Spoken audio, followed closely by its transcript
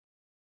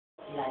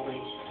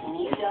language.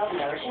 New Dove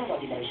Nourishing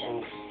Body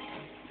Lotion.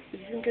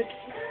 Isn't good.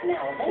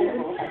 Now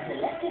available at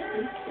selected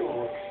food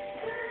stores.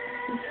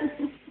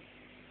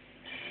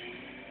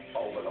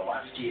 Over the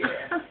last year,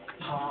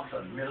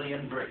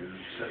 500,000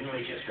 Britons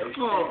suddenly just got sick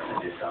and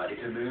decided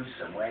to move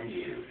somewhere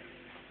new.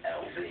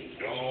 LV.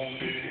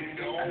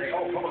 And they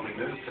all probably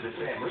moved for the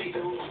same reason.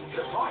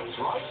 The price,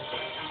 right?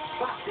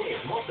 Fact is,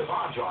 most of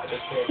our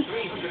drivers pay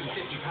 £350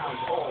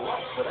 or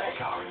less for their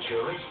car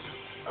insurance.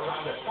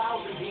 Around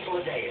 1,000 people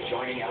a day are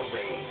joining LV.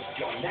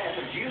 Join theirs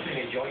and you can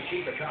enjoy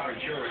cheaper car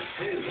insurance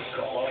too.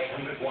 Call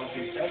 0800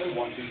 127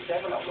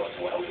 127 or go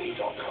to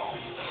lv.com.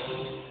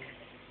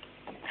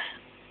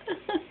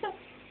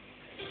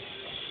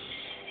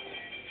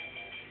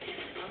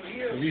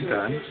 Have you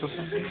danced or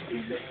something?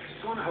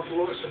 It's going to have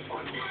lots of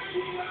fun.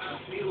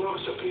 Meet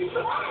lots of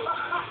people.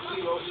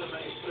 See lots of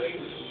nice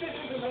things. This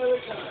is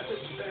America at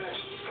its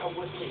best. Come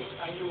with me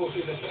and you will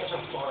be the better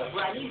for it.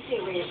 Brand new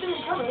series, soon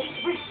coming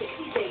with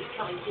 60 days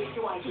coming through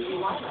to ITV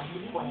Wireless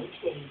in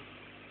 1HD.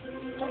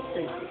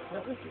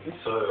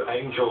 So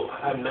Angel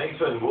and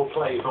Nathan will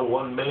play for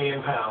 £1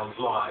 million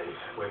live.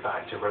 We're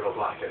back to Red or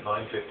Black at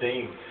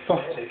 9:15.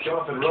 And it's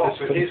Jonathan Ross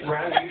with his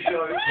brand new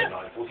show at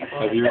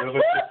 9:45. Have you ever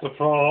kissed a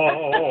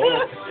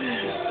frog?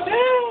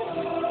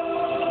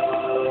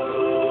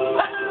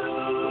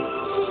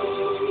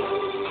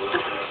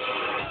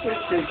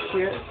 That's so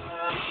cute.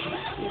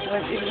 He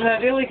was in a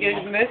really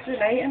good mood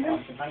tonight,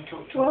 isn't he?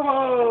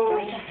 Whoa!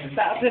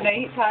 Saturday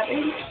night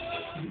party.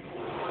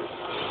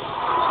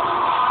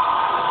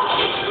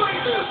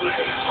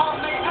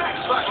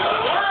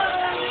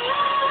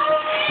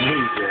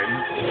 Amazing.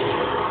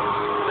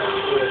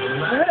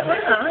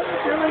 What's that?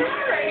 It's really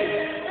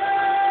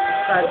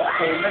bad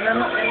timing, isn't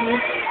it, really?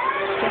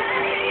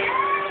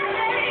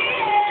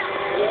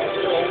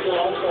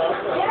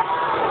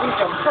 You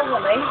jumped on the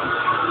night.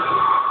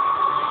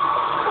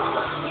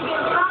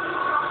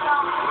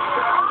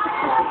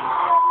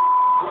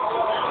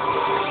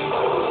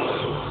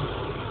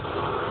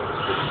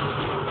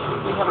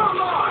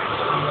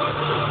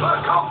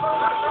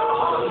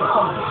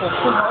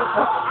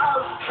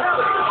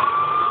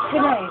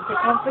 Tonight, the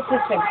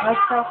competition has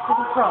passed to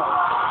the front.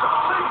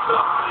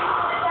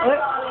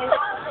 Look.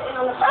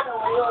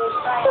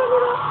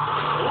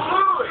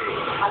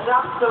 And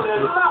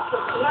absolutely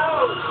massive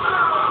nose.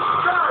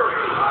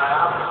 I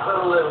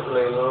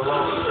absolutely love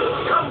it.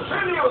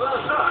 Continue the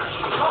search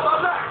for the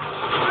next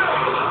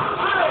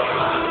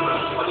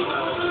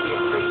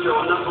big.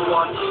 Your number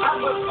one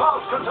and the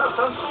past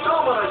contestant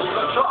dominating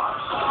the chart.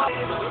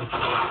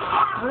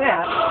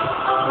 Yeah,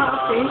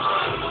 that's it.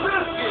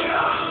 This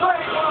year, they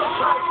will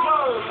take no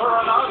for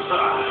an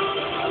answer.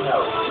 No.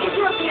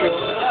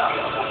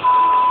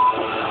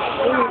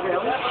 There you go.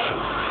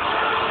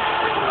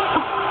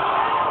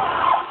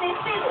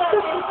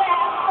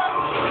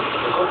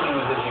 The good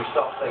news is you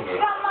stop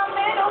singing. I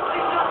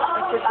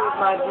just use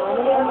my phone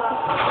again.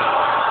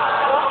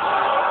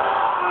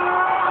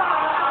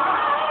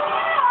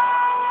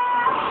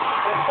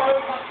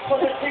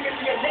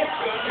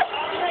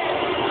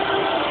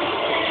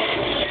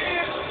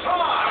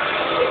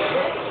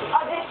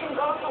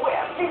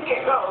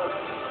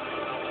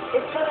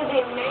 It's going to be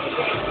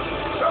amazing.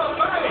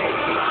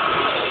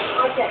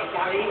 Okay,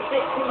 Gary, it's a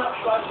bit too much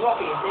like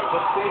Robbie, is it?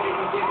 Just see if you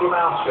can keep your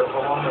mouth shut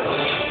for 1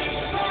 minute.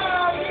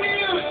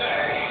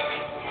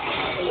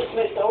 This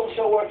makes the whole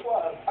show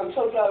worthwhile. I'm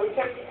so glad we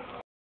kept it.